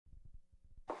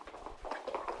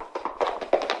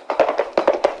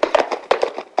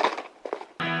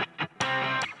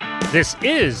This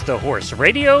is the Horse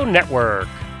Radio Network.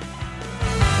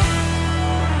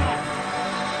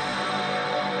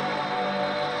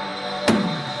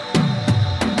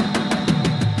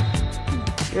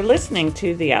 You're listening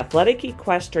to the Athletic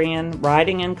Equestrian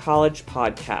Riding in College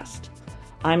podcast.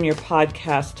 I'm your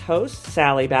podcast host,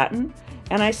 Sally Batten,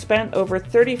 and I spent over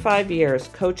 35 years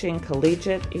coaching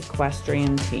collegiate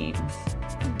equestrian teams.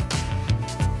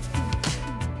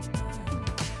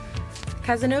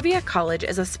 Cazenovia College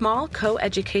is a small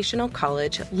co-educational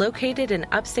college located in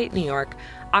upstate New York,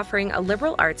 offering a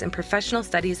liberal arts and professional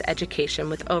studies education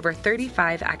with over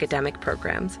 35 academic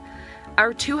programs.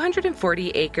 Our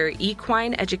 240-acre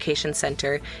equine education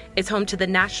center is home to the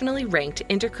nationally ranked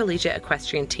intercollegiate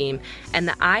equestrian team and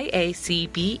the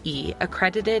IACBE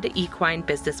accredited equine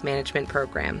business management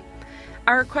program.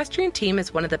 Our equestrian team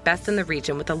is one of the best in the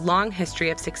region with a long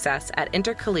history of success at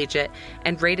intercollegiate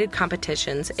and rated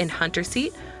competitions in hunter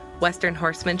seat, western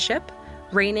horsemanship,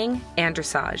 reining, and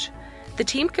dressage. The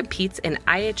team competes in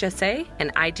IHSA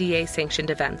and IDA sanctioned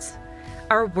events.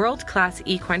 Our world-class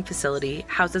equine facility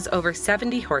houses over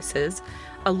 70 horses,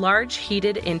 a large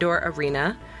heated indoor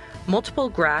arena, multiple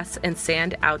grass and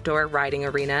sand outdoor riding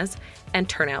arenas, and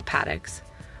turnout paddocks.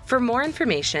 For more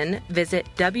information, visit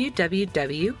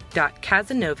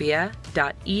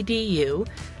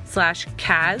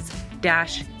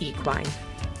www.cazenovia.edu/cas-equine.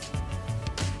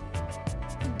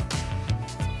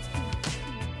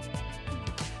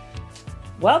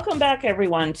 Welcome back,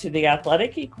 everyone, to the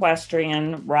Athletic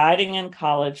Equestrian Riding in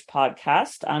College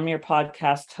podcast. I'm your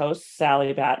podcast host,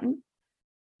 Sally Batten,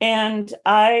 and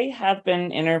I have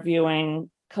been interviewing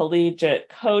collegiate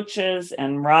coaches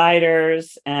and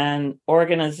riders and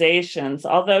organizations,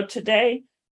 although today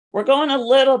we're going a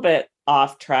little bit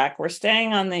off track. We're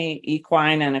staying on the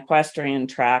equine and equestrian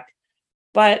track,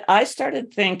 but I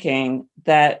started thinking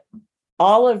that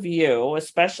all of you,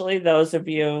 especially those of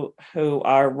you who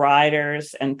are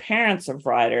riders and parents of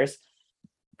riders,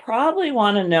 probably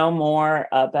want to know more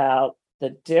about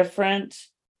the different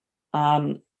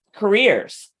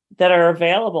careers that are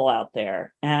available out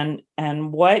there and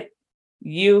what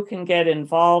you can get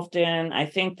involved in. I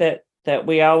think that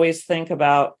we always think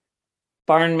about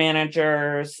barn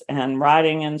managers and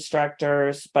riding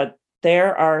instructors, but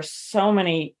there are so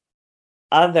many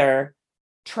other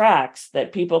tracks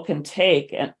that people can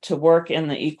take to work in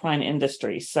the equine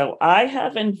industry. So I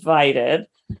have invited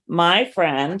my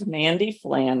friend, Mandee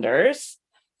Flanders,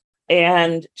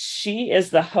 and she is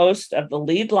the host of the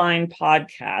Lead Line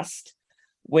podcast,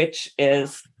 which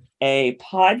is a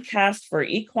podcast for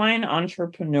equine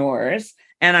entrepreneurs.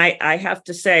 And I have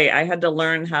to say, I had to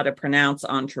learn how to pronounce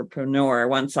entrepreneur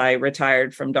once I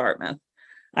retired from Dartmouth.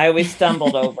 I always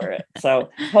stumbled over it. So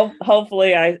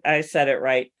hopefully I said it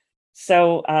right.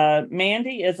 So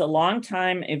Mandee is a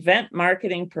longtime event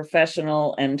marketing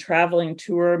professional and traveling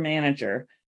tour manager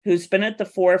who's been at the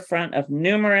forefront of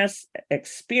numerous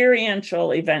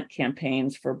experiential event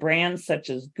campaigns for brands such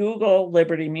as Google,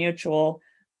 Liberty Mutual,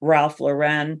 Ralph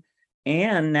Lauren,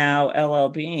 and now LL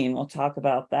Bean. We'll talk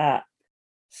about that.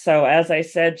 So as I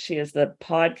said, she is the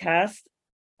podcast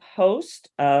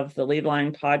host of the Lead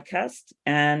Line podcast,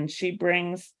 and she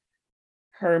brings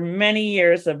her many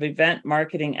years of event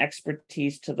marketing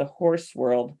expertise to the horse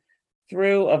world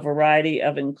through a variety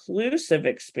of inclusive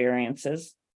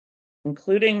experiences,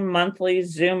 including monthly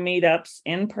Zoom meetups,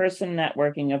 in-person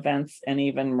networking events, and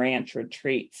even ranch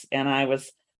retreats. And I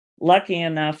was lucky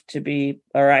enough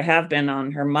I have been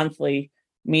on her monthly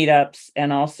meetups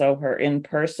and also her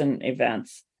in-person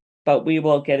events, but we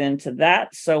will get into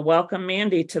that. So welcome,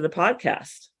 Mandee, to the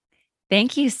podcast.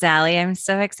 Thank you, Sally. I'm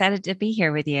so excited to be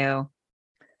here with you.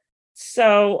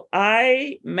 So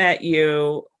I met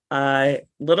you a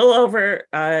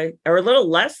little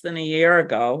less than a year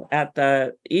ago at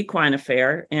the Equine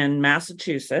Affair in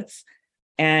Massachusetts.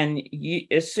 And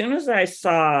as soon as I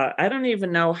saw, I don't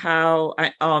even know how,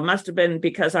 it must have been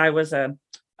because I was a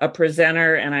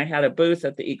presenter and I had a booth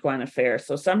at the Equine Affair.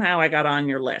 So somehow I got on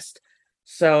your list.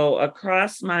 So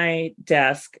across my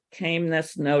desk came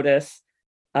this notice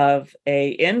of a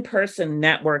in-person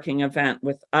networking event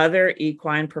with other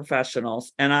equine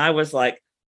professionals. And I was like,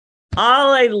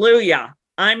 hallelujah,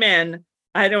 I'm in.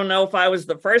 I don't know if I was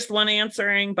the first one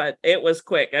answering, but it was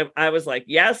quick. I was like,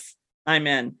 yes, I'm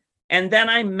in. And then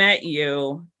I met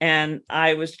you and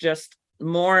I was just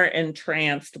more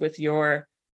entranced with your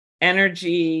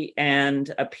energy and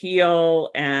appeal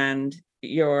and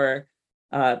your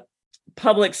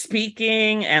public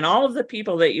speaking and all of the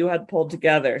people that you had pulled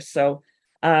together. So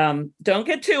don't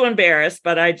get too embarrassed,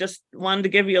 but I just wanted to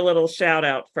give you a little shout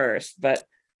out first. But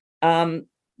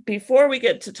before we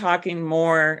get to talking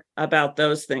more about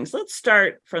those things, let's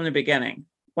start from the beginning.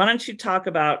 Why don't you talk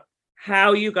about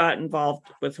how you got involved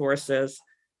with horses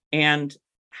and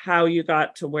how you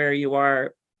got to where you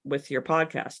are with your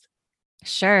podcast?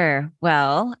 Sure.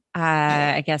 Well,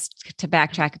 I guess to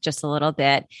backtrack just a little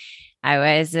bit, I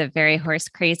was a very horse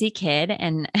crazy kid,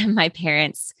 and my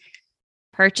parents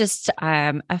purchased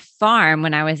a farm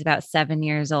when I was about 7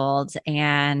 years old,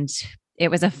 and it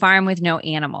was a farm with no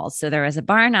animals. So there was a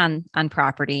barn on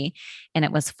property, and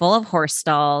it was full of horse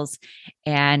stalls.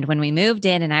 And when we moved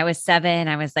in and I was 7,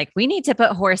 I was like, we need to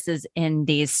put horses in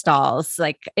these stalls.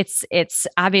 Like it's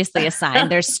obviously a sign.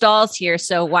 There's stalls here.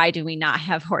 So why do we not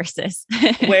have horses?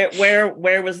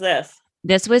 Where was this?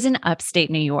 This was in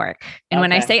upstate New York. And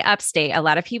when I Okay. say upstate, a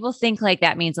lot of people think like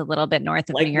that means a little bit north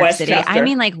of Like New York City. I Westchester.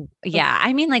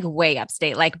 mean like way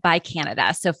upstate, like by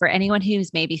Canada. So for anyone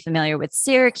who's maybe familiar with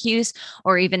Syracuse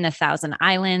or even the Thousand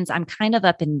Islands, I'm kind of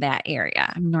up in that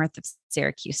area. I'm north of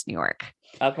Syracuse, New York.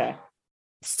 Okay.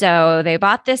 So they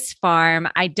bought this farm.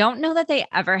 I don't know that they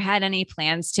ever had any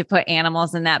plans to put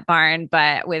animals in that barn,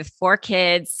 but with 4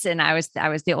 kids, and I was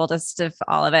the oldest of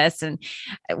all of us, and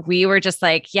we were just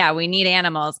like, yeah, we need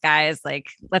animals, guys. Like,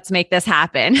 let's make this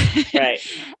happen. Right.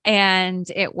 And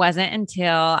it wasn't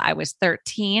until I was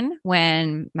 13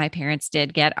 when my parents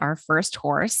did get our first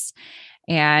horse.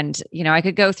 And, I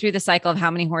could go through the cycle of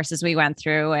how many horses we went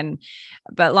through.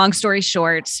 But long story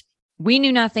short, we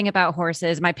knew nothing about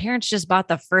horses. My parents just bought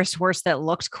the first horse that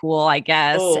looked cool, I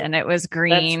guess. Oh, and it was That's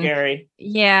green. scary.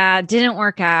 Yeah, didn't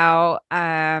work out.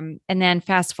 And then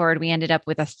fast forward, we ended up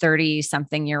with a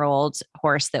 30-something-year-old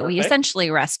horse that we Perfect. essentially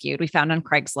rescued. We found on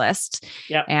Craigslist.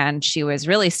 Yep. And she was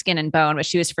really skin and bone, but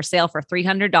she was for sale for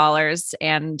 $300.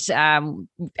 And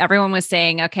everyone was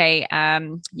saying, okay,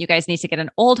 you guys need to get an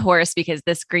old horse because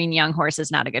this green young horse is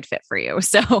not a good fit for you.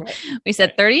 So we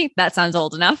said 30, that sounds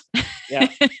old enough. Yeah.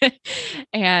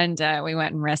 And we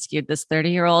went and rescued this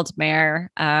 30-year-old mare.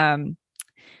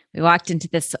 We walked into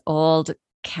this old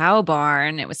cow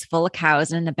barn. It was full of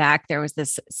cows. And in the back, there was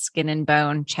this skin and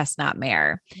bone chestnut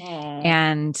mare. Aw.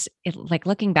 And like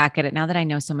looking back at it, now that I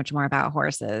know so much more about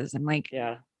horses, I'm like,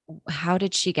 Yeah. how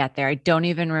did she get there? I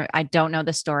don't know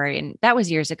the story. And that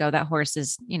was years ago. That horse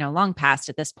is, long past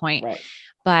at this point. Right.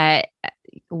 But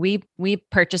we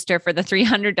purchased her for the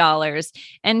 $300,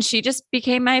 and she just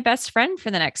became my best friend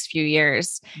for the next few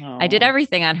years. I did Aw.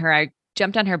 everything on her. I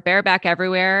jumped on her bareback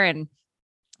everywhere and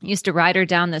used to ride her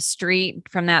down the street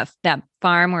from that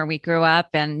farm where we grew up,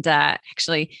 and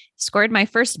actually scored my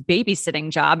first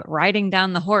babysitting job riding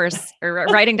down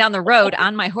the road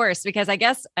on my horse, because I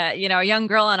guess, a young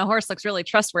girl on a horse looks really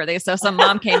trustworthy. So some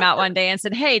mom came out one day and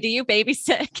said, "Hey, do you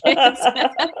babysit kids?"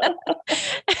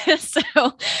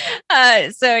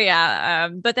 So yeah.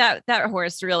 But that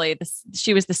horse really,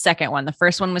 she was the second one. The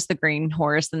first one was the green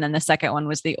horse. And then the second one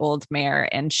was the old mare.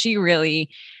 And she really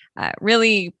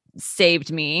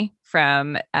saved me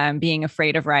from being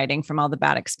afraid of riding, from all the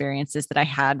bad experiences that I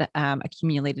had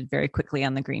accumulated very quickly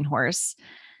on the green horse.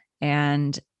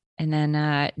 And then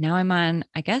now I'm on,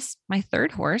 I guess, my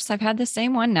third horse. I've had the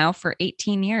same one now for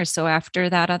 18 years. So after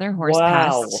that other horse Wow.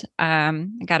 passed, I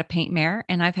got a paint mare,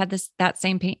 and I've had that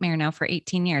same paint mare now for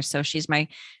 18 years. So she's my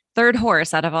third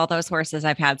horse out of all those horses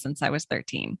I've had since I was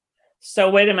 13.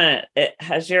 So wait a minute.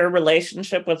 Has your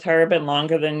relationship with her been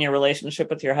longer than your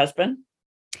relationship with your husband?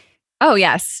 Oh,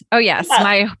 yes. Yeah.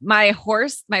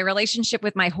 My relationship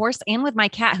with my horse and with my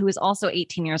cat, who is also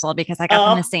 18 years old, because I got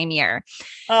them the same year.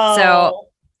 Oh. So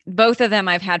both of them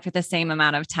I've had for the same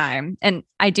amount of time. And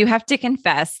I do have to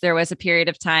confess, there was a period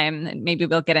of time, and maybe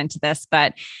we'll get into this,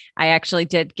 but I actually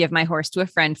did give my horse to a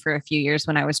friend for a few years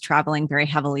when I was traveling very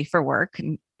heavily for work.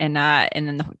 And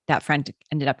then that friend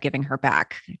ended up giving her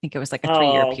back. I think it was like a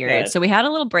 3-year period. Good. So we had a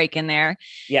little break in there.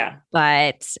 Yeah.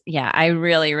 But yeah, I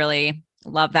really, really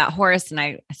love that horse. And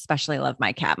I especially love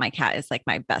my cat. My cat is like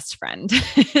my best friend.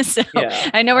 So Yeah.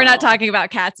 I know we're not talking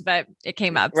about cats, but it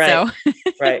came up. Right. So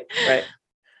Right.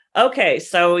 Okay.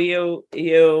 So you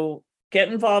get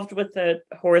involved with the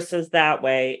horses that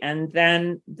way. And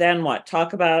then what?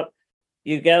 Talk about,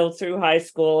 you go through high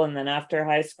school, and then after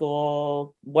high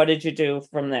school, what did you do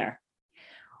from there?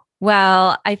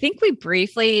 Well, I think we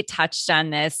briefly touched on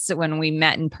this when we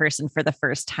met in person for the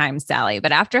first time, Sally.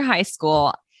 But after high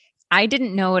school, I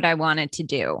didn't know what I wanted to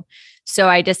do. So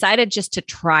I decided just to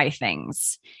try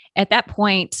things. At that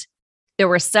point, there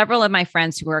were several of my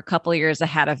friends who were a couple of years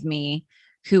ahead of me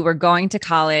who were going to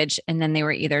college, and then they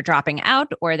were either dropping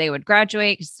out or they would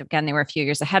graduate, because again, they were a few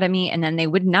years ahead of me, and then they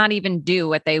would not even do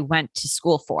what they went to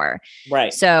school for.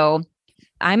 Right. So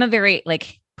I'm a very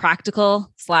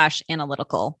practical /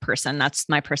 analytical person. That's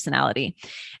my personality.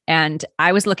 And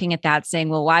I was looking at that saying,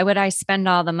 well, why would I spend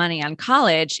all the money on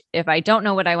college if I don't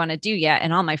know what I want to do yet?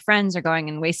 And all my friends are going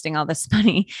and wasting all this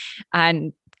money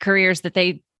on careers that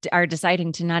they are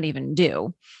deciding to not even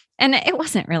do. And it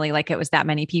wasn't really like it was that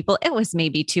many people. It was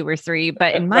maybe 2 or 3,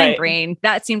 but in my brain,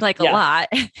 that seemed like a lot,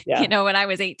 when I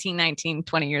was 18, 19,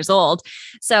 20 years old.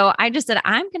 So I just said,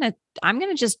 I'm going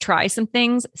to just try some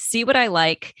things, see what I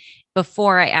like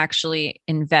before I actually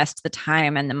invest the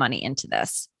time and the money into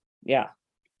this. Yeah.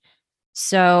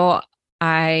 So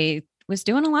I was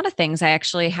doing a lot of things. I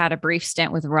actually had a brief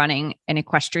stint with running an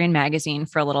Equestrian magazine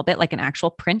for a little bit, like an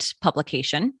actual print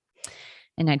publication.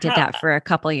 And I did that for a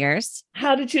couple of years.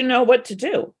 How did you know what to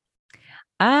do?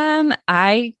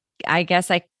 I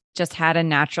guess I just had a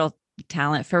natural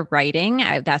talent for writing.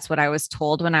 That's what I was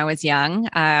told when I was young.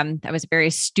 I was a very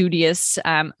studious,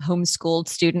 homeschooled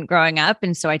student growing up.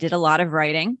 And so I did a lot of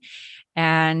writing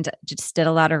and just did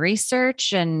a lot of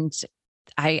research, and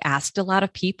I asked a lot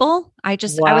of people. I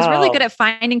was really good at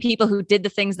finding people who did the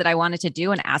things that I wanted to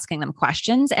do and asking them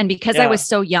questions. And because I was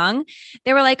so young,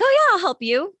 they were like, oh yeah, I'll help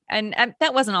you. And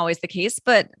that wasn't always the case,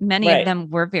 but many of them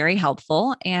were very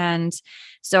helpful. And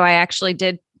so I actually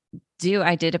did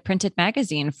a printed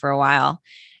magazine for a while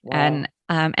and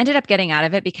ended up getting out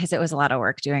of it because it was a lot of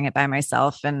work doing it by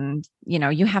myself. And,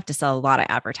 you have to sell a lot of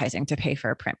advertising to pay for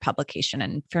a print publication.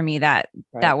 And for me, that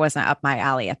wasn't up my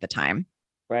alley at the time.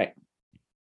 Right.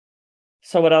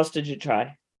 So what else did you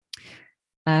try?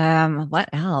 What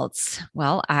else?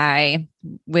 Well,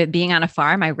 with being on a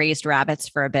farm, I raised rabbits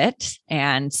for a bit.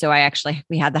 And so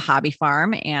we had the hobby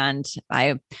farm, and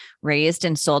I raised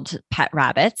and sold pet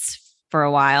rabbits for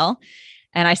a while.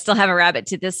 And I still have a rabbit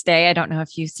to this day. I don't know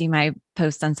if you see my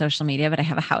posts on social media, but I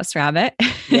have a house rabbit.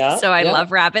 Yeah, so I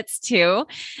love rabbits too.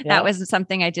 Yeah. That was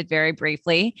something I did very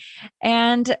briefly.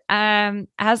 And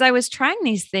as I was trying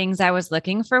these things, I was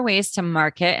looking for ways to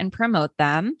market and promote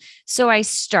them. So I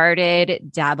started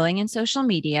dabbling in social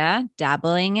media,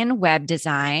 dabbling in web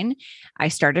design. I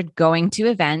started going to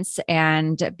events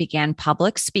and began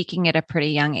public speaking at a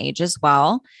pretty young age as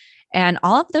well. And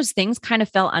all of those things kind of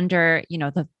fell under,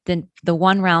 the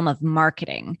one realm of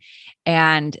marketing.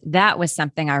 And that was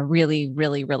something I really,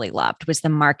 really, really loved, was the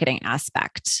marketing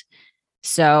aspect.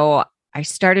 So I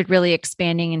started really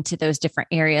expanding into those different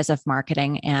areas of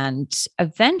marketing, and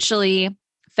eventually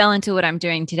fell into what I'm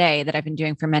doing today that I've been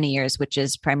doing for many years, which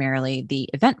is primarily the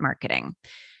event marketing.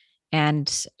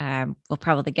 And we'll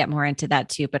probably get more into that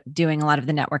too, but doing a lot of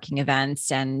the networking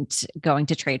events and going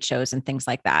to trade shows and things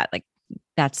like that. Like,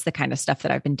 that's the kind of stuff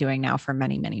that I've been doing now for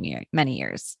many, many, many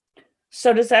years.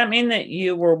 So does that mean that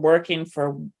you were working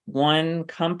for one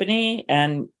company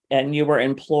and you were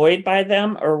employed by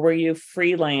them, or were you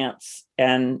freelance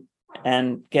and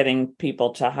getting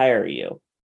people to hire you?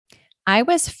 I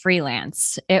was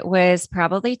freelance. It was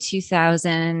probably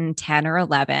 2010 or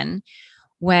 11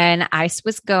 when I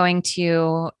was going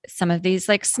to some of these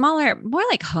like smaller, more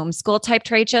like homeschool type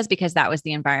trade shows, because that was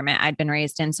the environment I'd been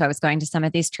raised in. So I was going to some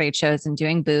of these trade shows and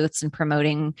doing booths and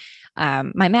promoting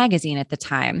my magazine at the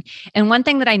time. And one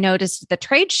thing that I noticed at the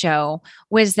trade show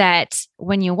was that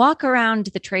when you walk around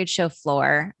the trade show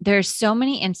floor, there's so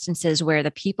many instances where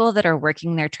the people that are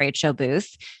working their trade show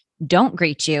booth don't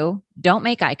greet you, don't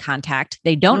make eye contact,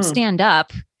 they don't stand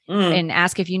up and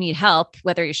ask if you need help,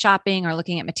 whether you're shopping or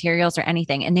looking at materials or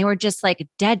anything. And they were just like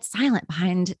dead silent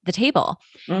behind the table.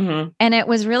 Mm-hmm. And it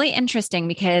was really interesting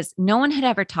because no one had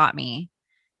ever taught me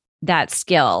that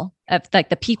skill of like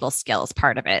the people skills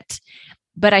part of it.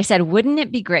 But I said, wouldn't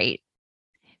it be great,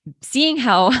 seeing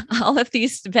how all of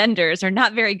these vendors are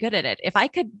not very good at it, if I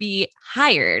could be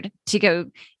hired to go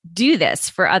do this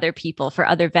for other people, for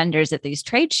other vendors at these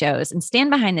trade shows, and stand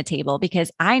behind the table,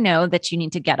 because I know that you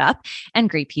need to get up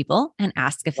and greet people and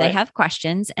ask if they have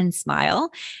questions and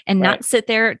smile and not sit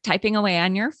there typing away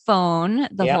on your phone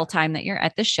the whole time that you're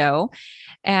at the show.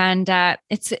 And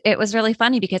it was really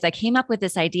funny because I came up with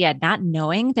this idea, not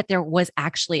knowing that there was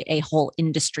actually a whole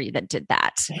industry that did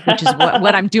that, which is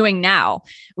what I'm doing now,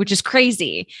 which is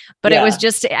crazy. But it was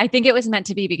just, I think it was meant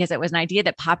to be, because it was an idea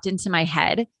that popped into my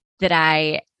head that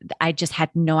I just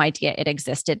had no idea it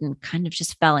existed, and kind of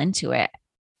just fell into it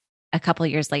a couple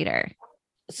of years later.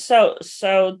 So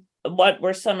what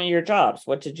were some of your jobs?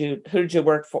 Who did you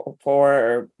work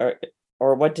for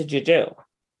or what did you do?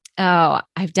 Oh,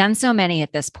 I've done so many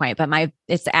at this point, but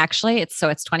it's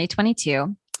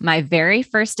 2022. My very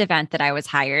first event that I was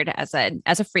hired as a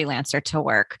freelancer to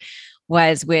work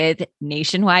was with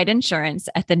Nationwide Insurance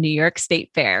at the New York State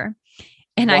Fair.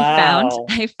 And Wow.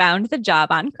 I found the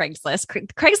job on Craigslist.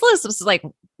 Craigslist was like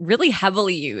really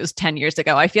heavily used 10 years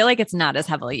ago. I feel like it's not as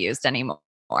heavily used anymore.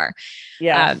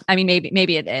 Yeah. I mean,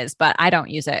 maybe it is, but I don't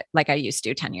use it like I used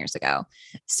to 10 years ago.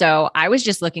 So I was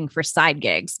just looking for side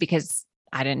gigs because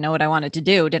I didn't know what I wanted to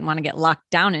do. Didn't want to get locked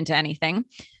down into anything.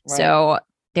 Right. So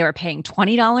they were paying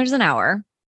 $20 an hour.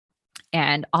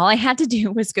 And all I had to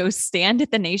do was go stand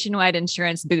at the Nationwide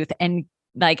insurance booth and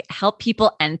like help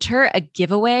people enter a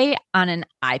giveaway on an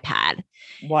iPad.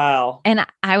 Wow. And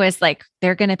I was like,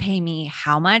 they're going to pay me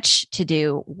how much to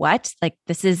do what? Like,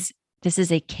 this is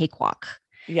a cakewalk.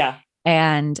 Yeah.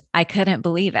 And I couldn't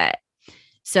believe it.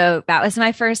 So that was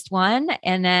my first one.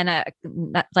 And then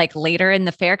like later in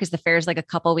the fair, because the fair is like a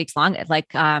couple of weeks long,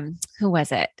 like who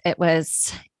was it? It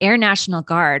was Air National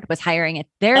Guard was hiring at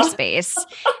their space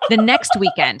the next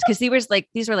weekend. Because these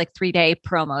were like 3-day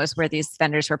promos where these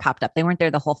vendors were popped up. They weren't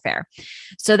there the whole fair.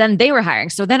 So then they were hiring.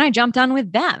 So then I jumped on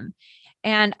with them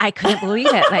and I couldn't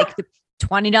believe it. Like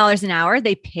 $20 an hour,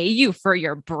 they pay you for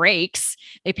your breaks.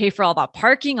 They pay for all the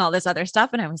parking, all this other stuff.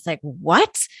 And I was like,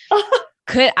 what?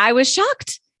 I was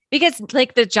shocked because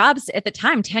like the jobs at the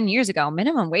time, 10 years ago,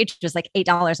 minimum wage was like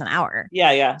 $8 an hour.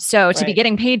 Yeah. Yeah. So to be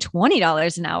getting paid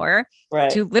 $20 an hour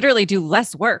to literally do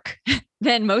less work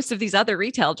than most of these other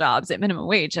retail jobs at minimum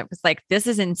wage, it was like, this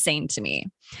is insane to me.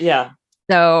 Yeah.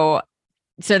 So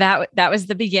that was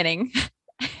the beginning.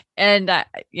 And,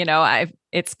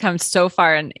 it's come so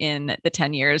far in the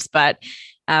 10 years, but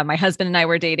my husband and I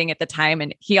were dating at the time.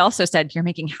 And he also said, you're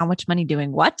making how much money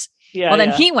doing what? Yeah. Well,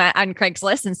 then he went on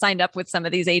Craigslist and signed up with some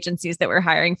of these agencies that were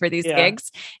hiring for these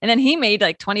gigs. And then he made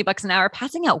like $20 an hour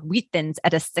passing out wheat thins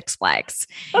at a Six Flags.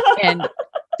 And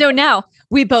so now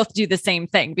we both do the same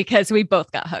thing because we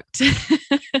both got hooked.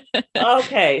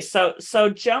 Okay. So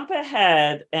jump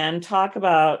ahead and talk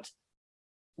about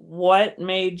what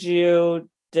made you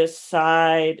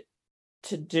decide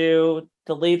to do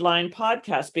the Lead Line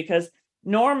podcast, because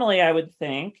normally I would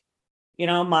think,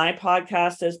 my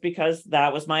podcast is because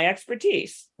that was my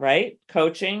expertise, right?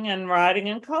 Coaching and riding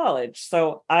in college.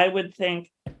 So I would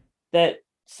think that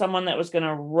someone that was going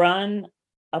to run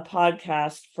a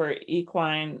podcast for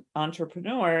equine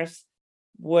entrepreneurs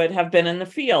would have been in the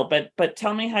field. But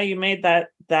tell me how you made that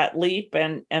leap,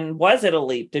 and was it a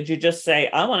leap? Did you just say,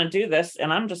 I want to do this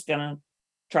and I'm just going to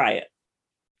try it?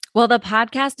 Well, the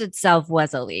podcast itself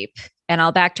was a leap. And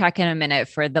I'll backtrack in a minute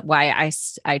for why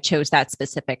I chose that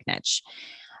specific niche.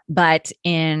 But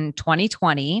in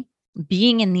 2020,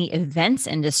 being in the events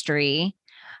industry,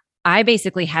 I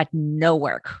basically had no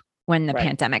work when the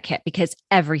pandemic hit because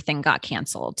everything got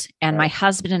canceled. And my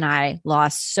husband and I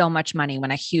lost so much money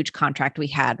when a huge contract we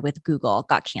had with Google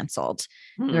got canceled.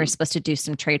 We were supposed to do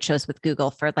some trade shows with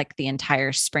Google for like the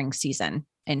entire spring season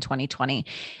in 2020.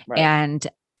 And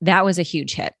that was a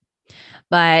huge hit.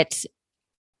 But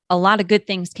a lot of good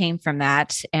things came from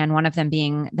that. And one of them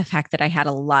being the fact that I had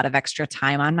a lot of extra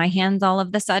time on my hands all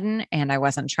of a sudden, and I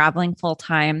wasn't traveling full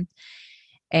time.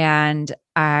 And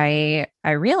I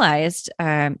realized,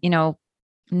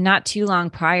 not too long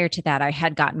prior to that, I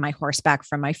had gotten my horse back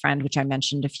from my friend, which I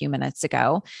mentioned a few minutes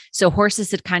ago. So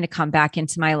horses had kind of come back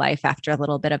into my life after a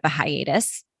little bit of a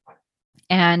hiatus.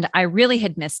 And I really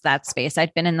had missed that space.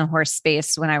 I'd been in the horse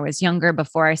space when I was younger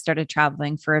before I started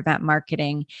traveling for event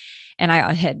marketing. And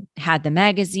I had the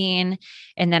magazine,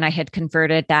 and then I had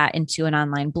converted that into an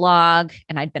online blog,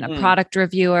 and I'd been a product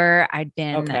reviewer. I'd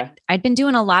been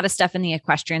doing a lot of stuff in the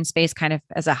equestrian space kind of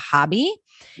as a hobby.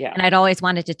 Yeah. And I'd always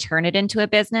wanted to turn it into a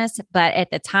business. But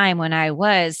at the time when I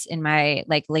was in my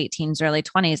like late teens, early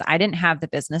 20s, I didn't have the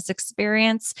business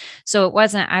experience. So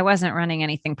I wasn't running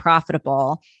anything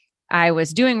profitable. I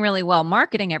was doing really well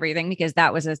marketing everything because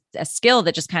that was a skill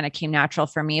that just kind of came natural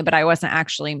for me, but I wasn't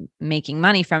actually making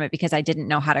money from it because I didn't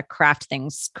know how to craft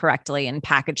things correctly and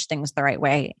package things the right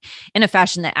way in a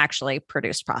fashion that actually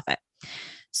produced profit.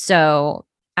 So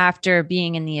after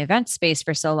being in the event space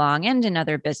for so long and in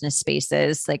other business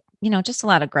spaces, like, just a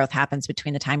lot of growth happens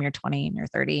between the time you're 20 and you're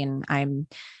 30, and I'm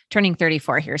turning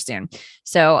 34 here soon.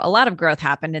 So a lot of growth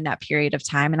happened in that period of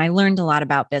time. And I learned a lot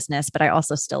about business, but I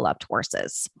also still loved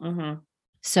horses. Mm-hmm.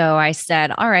 So I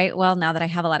said, all right, well, now that I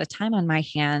have a lot of time on my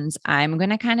hands, I'm going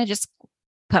to kind of just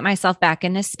put myself back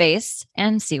in this space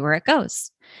and see where it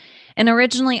goes. And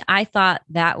originally I thought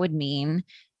that would mean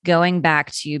going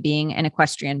back to being an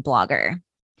equestrian blogger.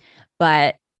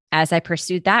 But as I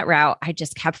pursued that route, I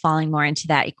just kept falling more into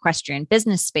that equestrian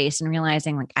business space and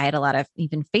realizing like I had a lot of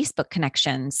even Facebook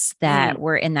connections that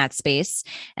were in that space.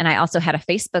 And I also had a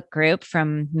Facebook group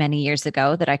from many years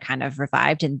ago that I kind of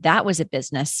revived, and that was a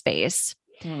business space.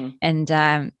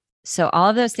 And so all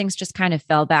of those things just kind of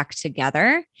fell back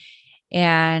together.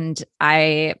 And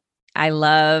I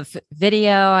love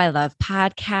video. I love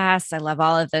podcasts. I love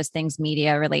all of those things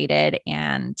media related.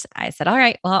 And I said, all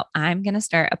right, well, I'm going to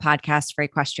start a podcast for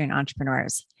equestrian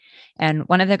entrepreneurs. And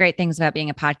one of the great things about being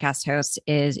a podcast host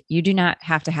is you do not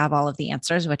have to have all of the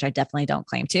answers, which I definitely don't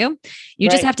claim to. You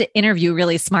just have to interview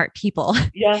really smart people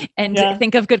and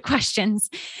think of good questions.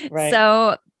 Right.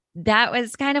 So that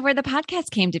was kind of where the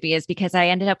podcast came to be, is because I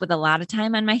ended up with a lot of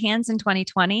time on my hands in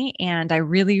 2020. And I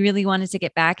really, really wanted to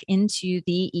get back into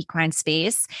the equine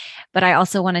space, but I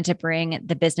also wanted to bring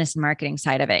the business and marketing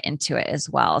side of it into it as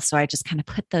well. So I just kind of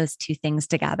put those two things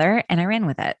together and I ran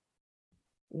with it.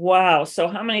 Wow. So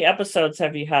how many episodes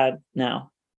have you had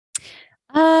now?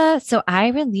 So I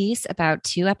release about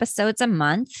 2 episodes a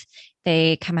month.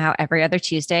 They come out every other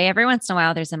Tuesday. Every once in a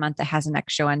while, there's a month that has an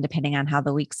extra one, depending on how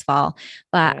the weeks fall.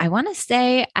 But I want to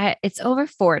say it's over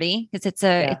 40 because it's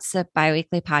a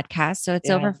biweekly podcast. So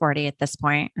it's over 40 at this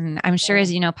point. And I'm sure,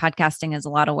 as you know, podcasting is a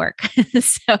lot of work.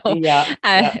 So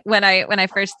when I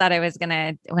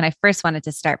first wanted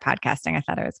to start podcasting, I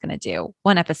thought I was going to do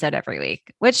 1 episode every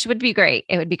week, which would be great.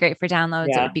 It would be great for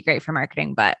downloads. It would be great for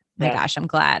marketing. But my gosh, I'm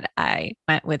glad I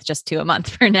went with just 2 a month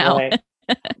for now. Right.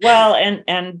 Well,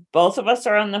 and both of us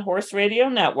are on the Horse Radio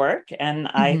Network, and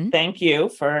I thank you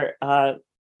for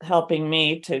helping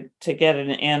me to get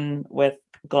it in with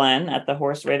Glenn at the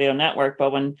Horse Radio Network.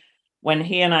 But when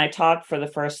he and I talked for the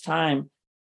first time,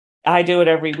 I do it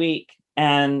every week,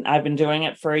 and I've been doing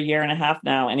it for 1.5 years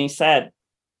now. And he said,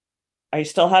 "Are you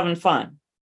still having fun?"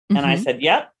 And I said,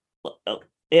 "Yep.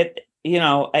 It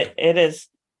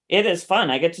is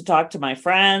fun. I get to talk to my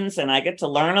friends, and I get to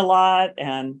learn a lot,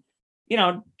 and."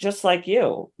 Just like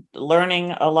you,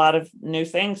 learning a lot of new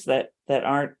things that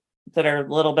are a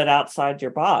little bit outside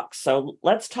your box. So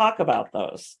let's talk about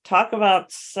those. Talk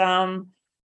about some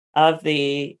of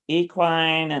the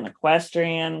equine and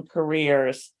equestrian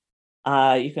careers.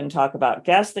 You can talk about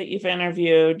guests that you've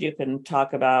interviewed. You can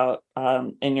talk about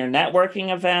in your networking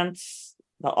events,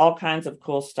 all kinds of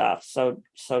cool stuff. So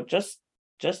just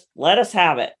let us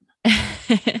have it.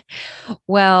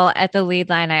 Well, at the Lead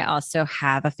Line, I also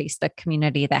have a Facebook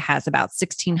community that has about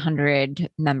 1,600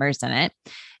 members in it.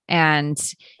 And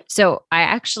so I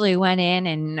actually went in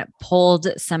and polled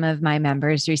some of my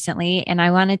members recently, and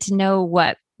I wanted to know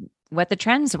what the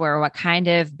trends were, what kind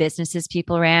of businesses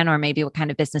people ran, or maybe what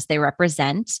kind of business they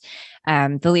represent.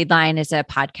 The Lead Line is a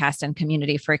podcast and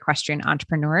community for equestrian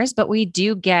entrepreneurs, but we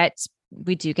do get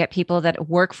people that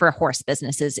work for horse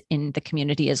businesses in the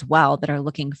community as well, that are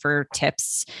looking for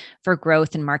tips for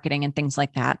growth and marketing and things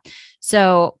like that.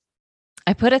 So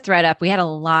I put a thread up. We had a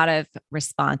lot of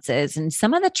responses, and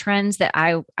some of the trends that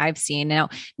I've seen now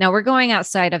we're going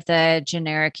outside of the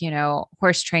generic,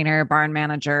 horse trainer, barn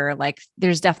manager. Like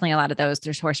there's definitely a lot of those.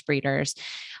 There's horse breeders.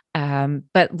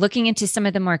 But looking into some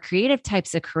of the more creative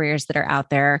types of careers that are out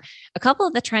there, a couple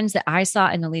of the trends that I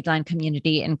saw in the Lead Line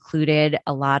community included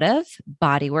a lot of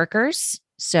body workers.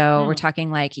 So we're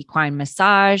talking like equine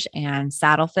massage and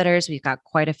saddle fitters. We've got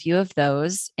quite a few of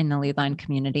those in the Lead Line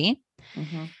community.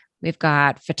 We've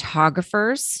got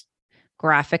photographers,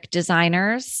 graphic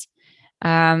designers.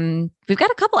 We've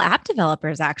got a couple app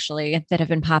developers actually that have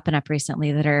been popping up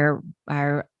recently that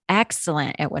are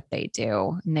excellent at what they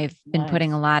do. And they've been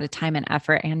putting a lot of time and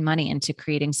effort and money into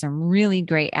creating some really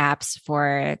great apps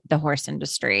for the horse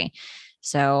industry.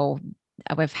 So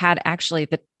we've had actually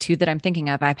the 2 that I'm thinking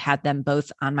of, I've had them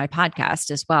both on my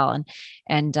podcast as well.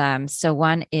 And so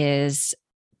one is,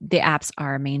 the apps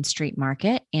are Main Street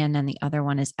Market, and then the other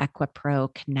one is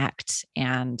EquiPro Connect.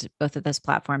 And both of those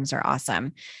platforms are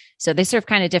awesome. So they serve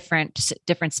kind of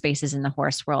different spaces in the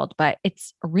horse world, but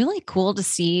it's really cool to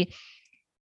see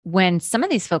when some of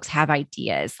these folks have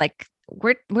ideas. Like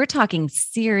we're talking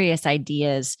serious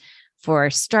ideas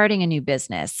for starting a new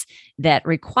business that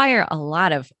require a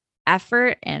lot of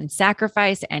effort and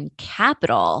sacrifice and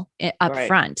capital up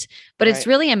front. But it's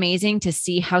really amazing to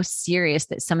see how serious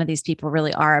that some of these people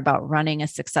really are about running a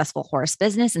successful horse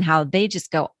business and how they just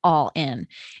go all in.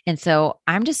 And so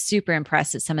I'm just super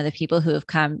impressed at some of the people who have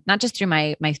come, not just through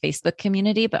my Facebook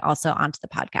community, but also onto the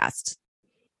podcast.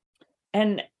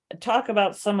 And talk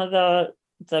about some of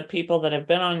the people that have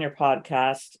been on your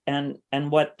podcast and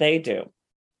what they do.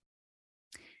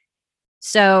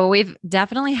 So we've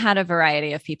definitely had a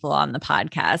variety of people on the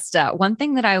podcast. One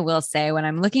thing that I will say when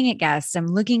I'm looking at guests, I'm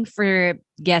looking for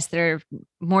guests that are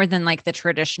more than like the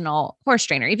traditional horse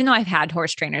trainer, even though I've had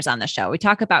horse trainers on the show. We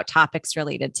talk about topics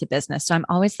related to business. So I'm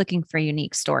always looking for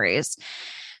unique stories.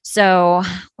 So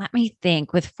let me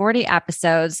think. With 40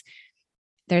 episodes,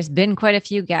 there's been quite a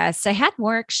few guests. I had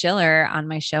Warwick Schiller on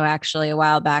my show actually a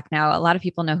while back now. A lot of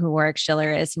people know who Warwick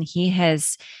Schiller is, and he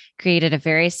has created a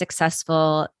very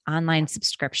successful online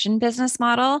subscription business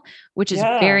model, which is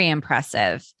very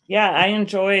impressive. Yeah, I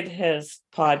enjoyed his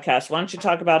podcast. Why don't you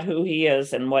talk about who he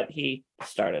is and what he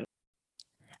started?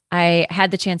 I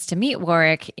had the chance to meet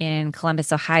Warwick in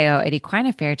Columbus, Ohio at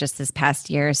Equine Fair just this past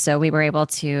year. So we were able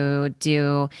to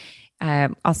do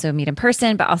also meet in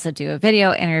person, but also do a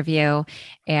video interview.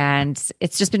 And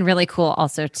it's just been really cool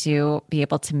also to be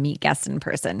able to meet guests in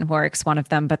person. Warwick's one of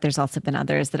them, but there's also been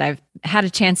others that I've had a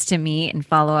chance to meet and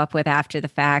follow up with after the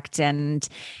fact. And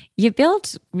you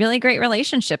build really great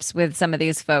relationships with some of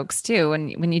these folks too.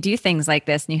 And when you do things like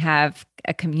this and you have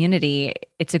a community,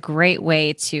 it's a great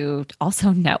way to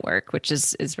also network, which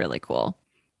is really cool.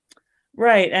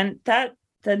 Right. And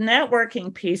the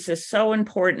networking piece is so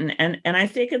important. And I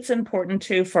think it's important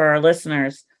too for our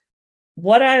listeners.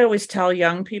 What I always tell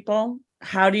young people,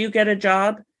 how do you get a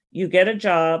job? You get a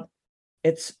job.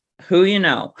 It's who you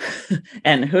know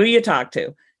and who you talk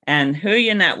to and who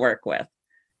you network with,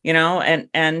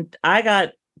 and I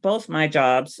got both my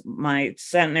jobs, my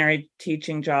centenary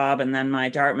teaching job and then my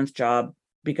Dartmouth job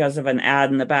because of an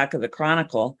ad in the back of the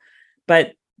Chronicle.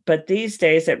 But these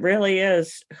days it really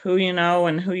is who you know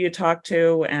and who you talk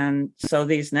to. And so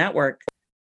these network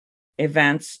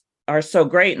events are so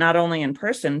great, not only in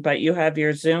person, but you have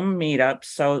your Zoom meetups.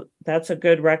 So that's a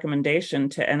good recommendation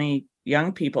to any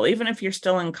young people, even if you're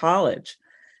still in college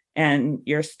and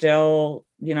you're still,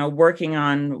 working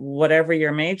on whatever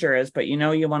your major is, but you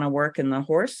want to work in the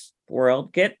horse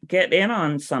world, get in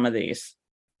on some of these.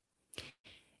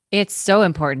 It's so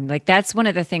important. Like that's one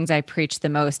of the things I preach the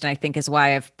most. And I think is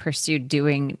why I've pursued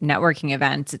doing networking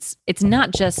events. It's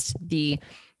not just the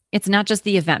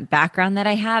event background that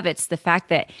I have. It's the fact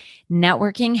that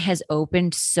networking has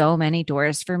opened so many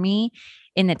doors for me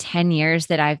in the 10 years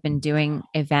that I've been doing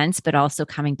events, but also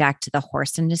coming back to the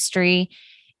horse industry.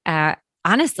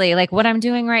 Honestly, like what I'm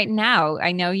doing right now,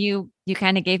 I know you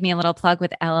kind of gave me a little plug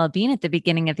with LL Bean at the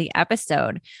beginning of the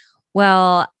episode.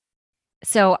 Well,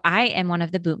 so I am one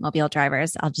of the bootmobile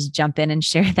drivers. I'll just jump in and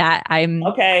share that.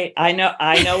 Okay. I know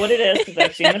what it is because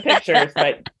I've seen the pictures,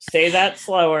 but say that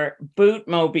slower.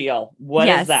 Bootmobile. What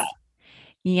is that?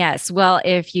 Yes. Well,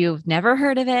 if you've never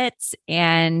heard of it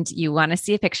and you want to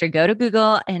see a picture, go to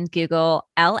Google and Google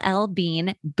LL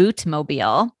Bean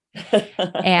Bootmobile.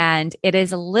 And it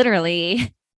is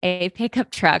literally a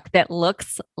pickup truck that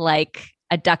looks like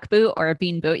a duck boot or a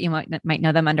bean boot. You might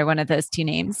know them under one of those two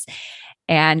names.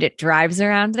 And it drives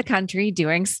around the country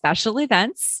doing special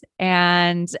events.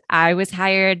 And I was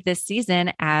hired this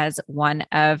season as one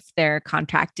of their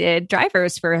contracted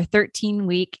drivers for a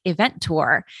 13-week event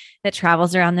tour that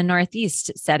travels around the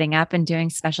Northeast, setting up and doing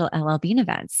special LL Bean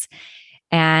events.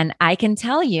 And I can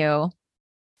tell you,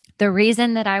 the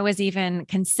reason that I was even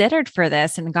considered for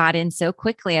this and got in so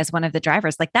quickly as one of the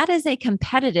drivers, like that is a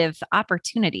competitive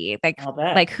opportunity.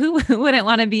 Like who wouldn't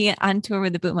want to be on tour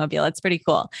with the Bootmobile? It's pretty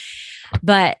cool.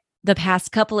 But the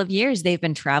past couple of years, they've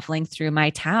been traveling through my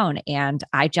town and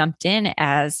I jumped in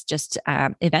as just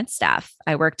event staff.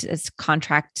 I worked as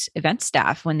contract event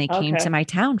staff when they came to my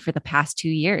town for the past 2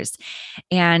 years.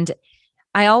 And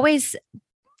this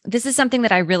is something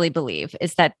that I really believe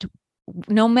is that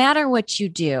no matter what you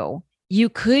do, you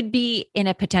could be in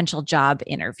a potential job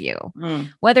interview,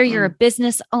 whether you're a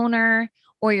business owner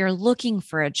or you're looking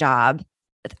for a job.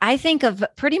 I think of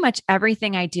pretty much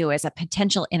everything I do as a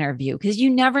potential interview because you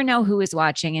never know who is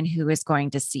watching and who is going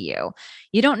to see you.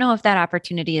 You don't know if that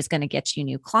opportunity is going to get you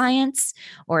new clients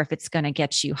or if it's going to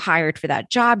get you hired for that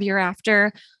job you're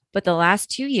after. But the last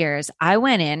 2 years, I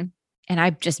went in and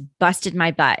I just busted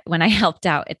my butt when I helped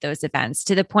out at those events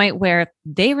to the point where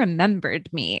they remembered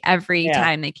me every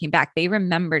time they came back. They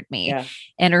remembered me. Yeah.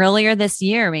 And earlier this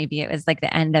year, maybe it was like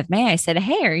the end of May, I said,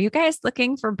 "Hey, are you guys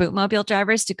looking for bootmobile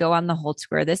drivers to go on the whole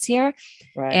tour this year?"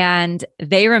 Right. And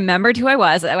they remembered who I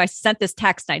was. I sent this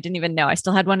text and I didn't even know. I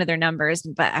still had one of their numbers,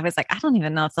 but I was like, I don't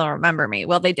even know if they'll remember me.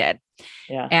 Well, they did.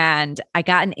 Yeah. And I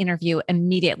got an interview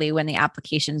immediately when the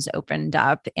applications opened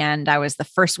up and I was the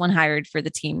first one hired for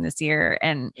the team this year.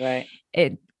 And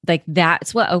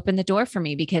that's what opened the door for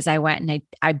me because I went and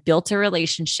I built a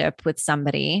relationship with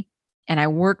somebody and I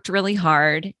worked really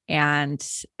hard. And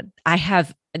I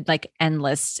have like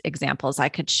endless examples I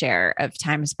could share of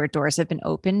times where doors have been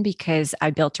open because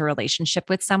I built a relationship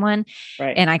with someone.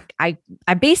 Right. And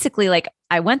I basically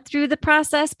I went through the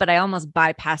process, but I almost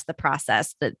bypassed the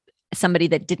process that somebody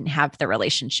that didn't have the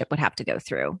relationship would have to go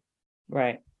through.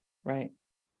 Right. Right.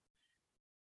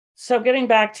 So getting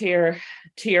back to your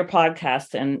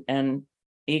podcast and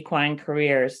equine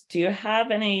careers. Do you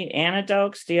have any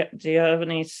anecdotes? Do you have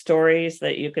any stories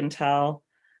that you can tell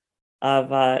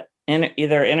of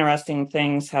either interesting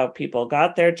things, how people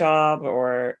got their job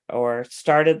or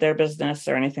started their business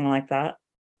or anything like that?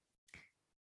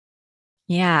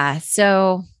 Yeah.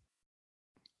 So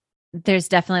there's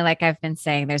definitely, like I've been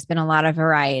saying, there's been a lot of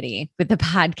variety with the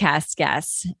podcast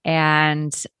guests,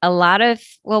 and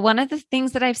one of the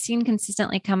things that I've seen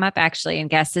consistently come up actually in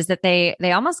guests is that they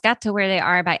almost got to where they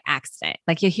are by accident.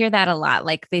 Like you hear that a lot,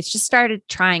 like they just started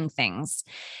trying things.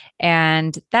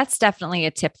 And that's definitely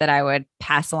a tip that I would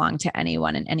pass along to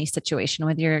anyone in any situation,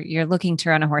 whether you're looking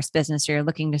to run a horse business or you're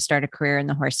looking to start a career in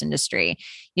the horse industry.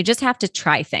 You just have to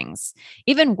try things.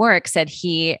 Even Warwick said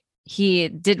he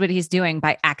did what he's doing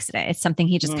by accident. It's something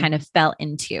he just kind of fell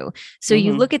into. So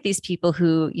you look at these people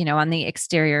who, on the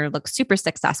exterior look super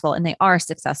successful, and they are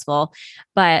successful,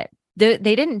 but that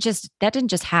didn't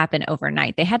just happen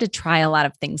overnight. They had to try a lot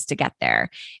of things to get there.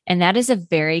 And that is a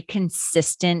very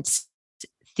consistent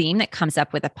theme that comes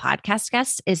up with a podcast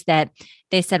guest, is that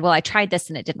they said, well, I tried this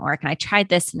and it didn't work. And I tried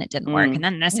this and it didn't work. And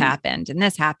then this happened and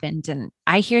this happened. And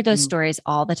I hear those stories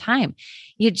all the time.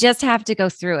 You just have to go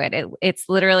through it. It's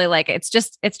literally like, it's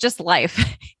just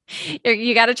life.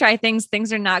 You got to try things.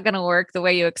 Things are not going to work the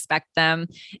way you expect them.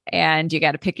 And you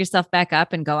got to pick yourself back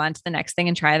up and go on to the next thing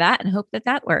and try that and hope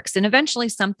that works. And eventually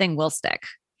something will stick.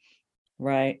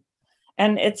 Right.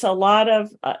 And it's a lot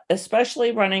of,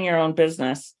 especially running your own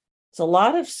business, it's a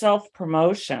lot of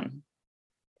self-promotion.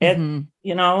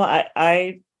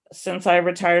 I since I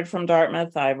retired from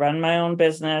Dartmouth, I run my own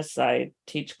business. I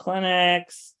teach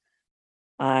clinics.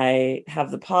 I have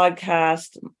the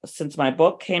podcast. Since my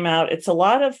book came out, it's a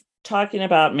lot of talking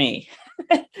about me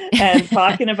and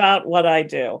talking about what I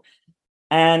do.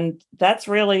 And that's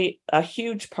really a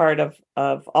huge part of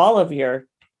all of your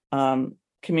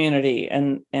community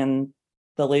and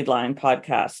the Lead Line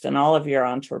podcast and all of your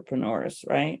entrepreneurs,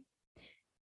 right?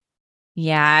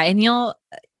 Yeah. And you'll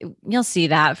see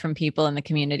that from people in the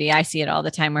community. I see it all the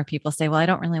time where people say, well, I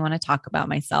don't really want to talk about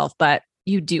myself, but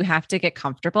you do have to get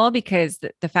comfortable, because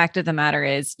the fact of the matter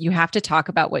is you have to talk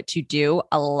about what you do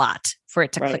a lot for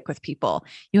it to click with people.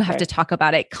 You have to talk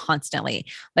about it constantly.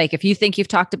 Like if you think you've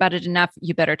talked about it enough,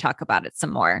 you better talk about it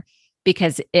some more,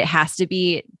 because it has to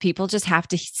be, people just have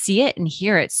to see it and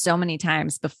hear it so many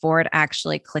times before it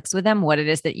actually clicks with them what it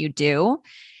is that you do.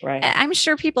 Right. I'm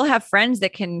sure people have friends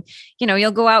that can,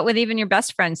 you'll go out with even your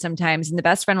best friend sometimes, and the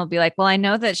best friend will be like, well, I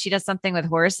know that she does something with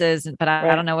horses, but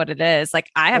I don't know what it is.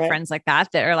 Like I have friends like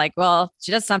that are like, well,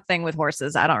 she does something with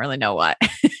horses. I don't really know what.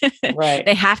 Right.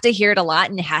 They have to hear it a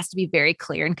lot, and it has to be very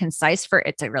clear and concise for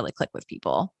it to really click with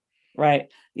people. Right.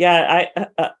 Yeah.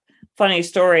 Funny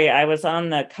story. I was on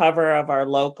the cover of our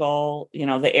local,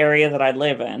 the area that I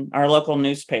live in, our local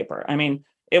newspaper. I mean,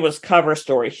 it was cover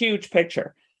story, huge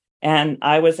picture. And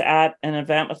I was at an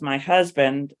event with my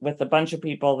husband with a bunch of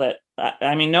people that,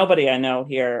 nobody I know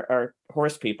here are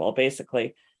horse people,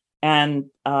 basically. And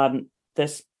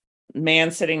this man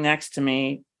sitting next to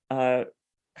me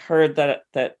heard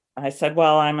that I said,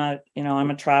 well, I'm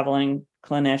a traveling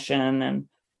clinician.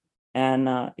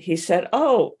 And he said,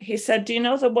 do you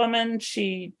know the woman?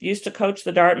 She used to coach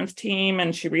the Dartmouth team,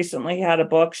 and she recently had a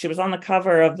book. She was on the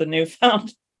cover of the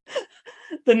Newfound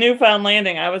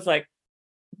Landing. I was like,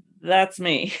 that's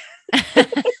me.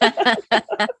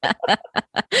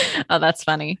 Oh, that's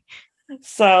funny.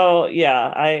 So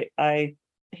yeah, I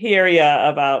hear you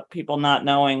about people not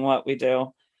knowing what we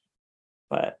do.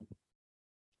 But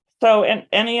so, and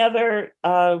any other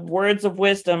words of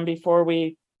wisdom before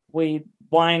we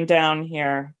wind down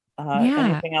here?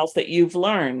 Anything else that you've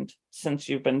learned since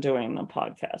you've been doing the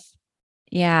podcast?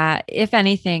 Yeah. If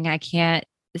anything, I can't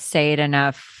say it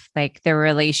enough. Like the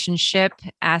relationship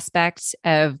aspect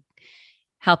of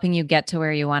helping you get to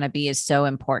where you want to be is so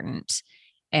important.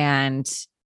 And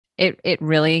it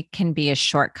really can be a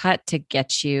shortcut to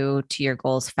get you to your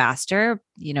goals faster.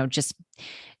 Don't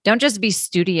just be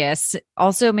studious.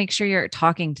 Also make sure you're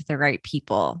talking to the right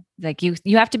people. Like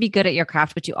you have to be good at your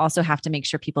craft, but you also have to make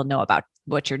sure people know about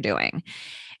what you're doing.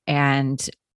 And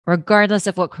regardless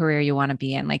of what career you want to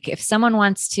be in, like if someone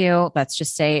wants to, let's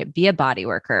just say, be a body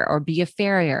worker or be a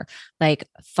farrier, like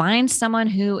find someone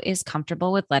who is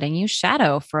comfortable with letting you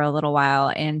shadow for a little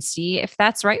while and see if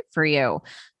that's right for you.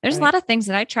 There's a lot of things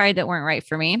that I tried that weren't right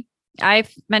for me.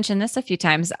 I've mentioned this a few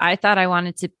times. I thought I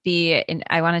wanted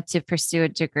to pursue a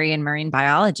degree in marine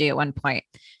biology at one point.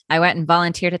 I went and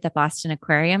volunteered at the Boston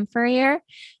Aquarium for a year.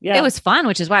 Yeah. It was fun,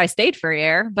 which is why I stayed for a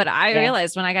year. But I Yeah.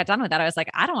 realized when I got done with that, I was like,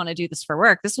 I don't want to do this for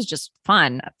work. This was just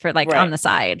fun for like Right. on the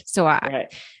side. So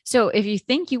Right. so if you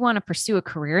think you want to pursue a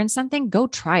career in something, go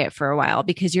try it for a while,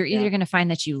 because you're either Yeah. going to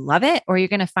find that you love it, or you're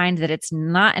going to find that it's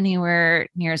not anywhere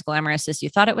near as glamorous as you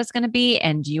thought it was going to be,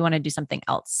 and you want to do something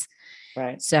else.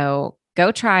 Right. So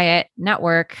go try it,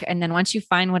 network. And then once you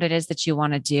find what it is that you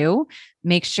want to do,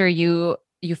 make sure you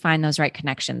find those right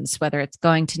connections, whether it's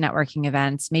going to networking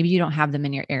events. Maybe you don't have them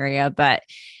in your area, but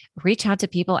reach out to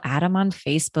people, add them on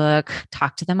Facebook,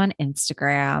 talk to them on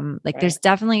Instagram. Like Right. there's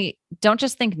definitely, don't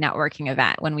just think networking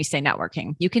event when we say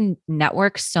networking. You can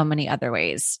network so many other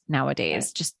ways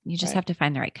nowadays. Right. You just Right. have to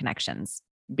find the right connections.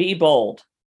 Be bold.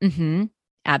 Mm-hmm.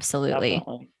 Absolutely.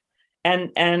 Definitely.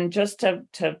 And just to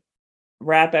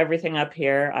wrap everything up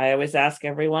here, I always ask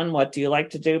everyone, what do you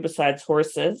like to do besides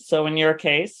horses? So in your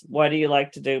case, what do you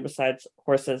like to do besides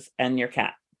horses and your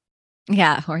cat?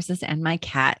 Yeah, horses and my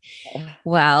cat.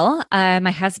 Well,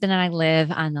 my husband and I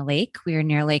live on the lake. We are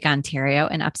near Lake Ontario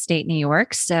in upstate New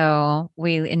York. So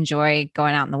we enjoy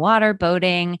going out in the water,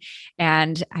 boating.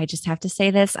 And I just have to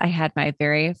say this, I had my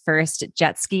very first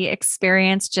jet ski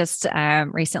experience just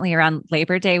recently around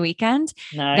Labor Day weekend.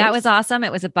 Nice. That was awesome.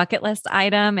 It was a bucket list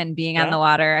item, and being on Yeah. the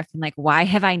water, I've been like, why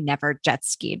have I never jet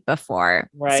skied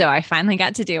before? Right. So I finally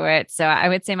got to do it. So I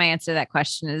would say my answer to that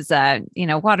question is,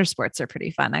 water sports are pretty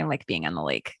fun. I like being on the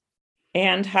lake.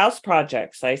 And house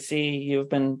projects. I see you've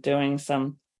been doing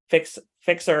some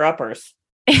fixer uppers.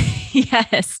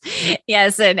 Yes.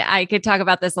 And I could talk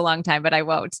about this a long time, but I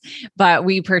won't. But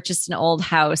we purchased an old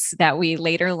house that we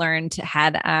later learned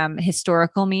had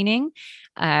historical meaning.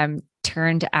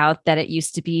 Turned out that it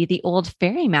used to be the old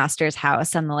ferry master's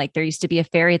house on the lake. There used to be a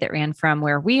ferry that ran from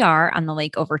where we are on the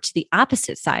lake over to the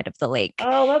opposite side of the lake.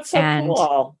 Oh, that's so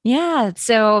cool. Yeah.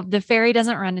 So the ferry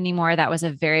doesn't run anymore. That was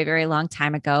a very, very long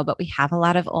time ago, but we have a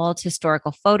lot of old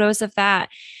historical photos of that.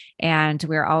 And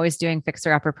we're always doing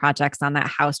fixer-upper projects on that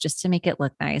house just to make it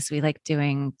look nice. We like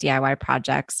doing DIY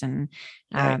projects. And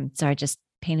so I just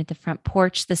painted the front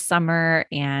porch this summer,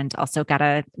 and also got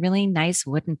a really nice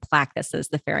wooden plaque that says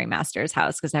the Ferry Master's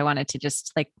house, because I wanted to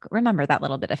just like remember that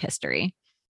little bit of history.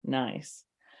 Nice.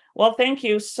 Well, thank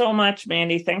you so much,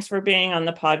 Mandee. Thanks for being on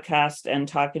the podcast and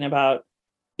talking about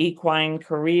equine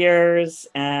careers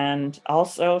and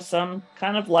also some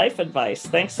kind of life advice.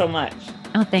 Thanks so much.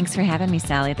 Oh, thanks for having me,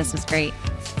 Sally. This was great.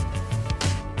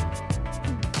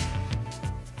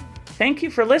 Thank you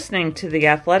for listening to the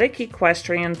Athletic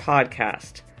Equestrian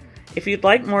Podcast. If you'd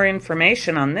like more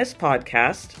information on this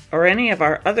podcast or any of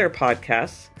our other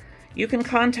podcasts, you can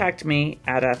contact me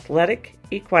at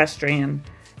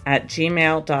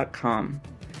athleticequestrian@gmail.com.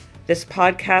 This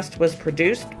podcast was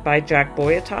produced by Jack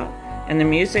Boyata, and the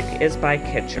music is by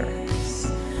Kitcher.